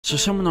So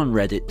someone on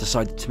Reddit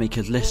decided to make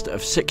a list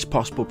of 6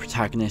 possible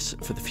protagonists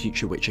for the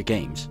future Witcher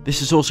games.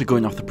 This is also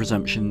going off the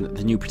presumption that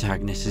the new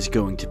protagonist is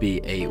going to be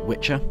a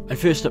Witcher. And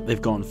first up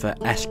they've gone for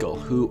Eskel,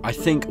 who I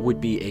think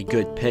would be a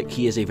good pick.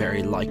 He is a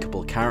very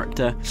likeable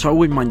character, so I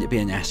wouldn't mind it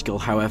being Eskel.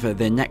 However,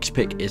 their next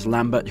pick is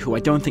Lambert, who I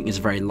don't think is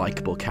a very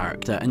likeable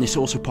character, and it's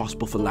also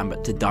possible for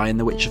Lambert to die in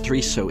The Witcher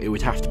 3, so it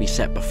would have to be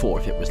set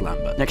before if it was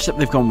Lambert. Next up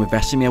they've gone with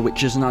Vesemir,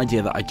 which is an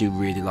idea that I do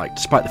really like,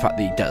 despite the fact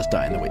that he does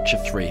die in The Witcher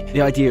 3.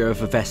 The idea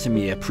of a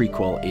Vesemir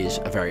prequel is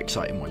a very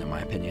exciting one in my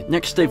opinion.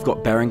 Next they've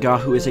got Berengar,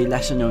 who is a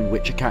lesser known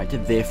Witcher character,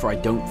 therefore I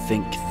don't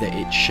think that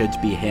it should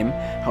be him.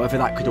 However,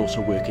 that could also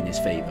work in his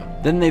favour.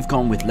 Then they've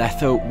gone with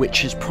Letho,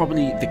 which is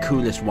probably the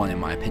coolest one in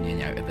my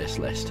opinion out of this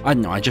list. I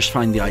don't know, I just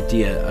find the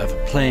idea of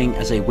playing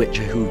as a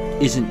Witcher who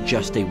isn't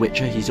just a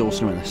Witcher, he's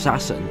also an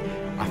assassin.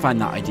 I find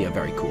that idea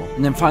very cool.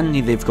 And then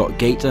finally they've got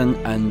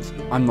Gaetan, and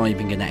I'm not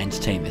even going to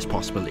entertain this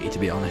possibility to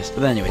be honest.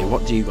 But anyway,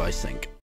 what do you guys think?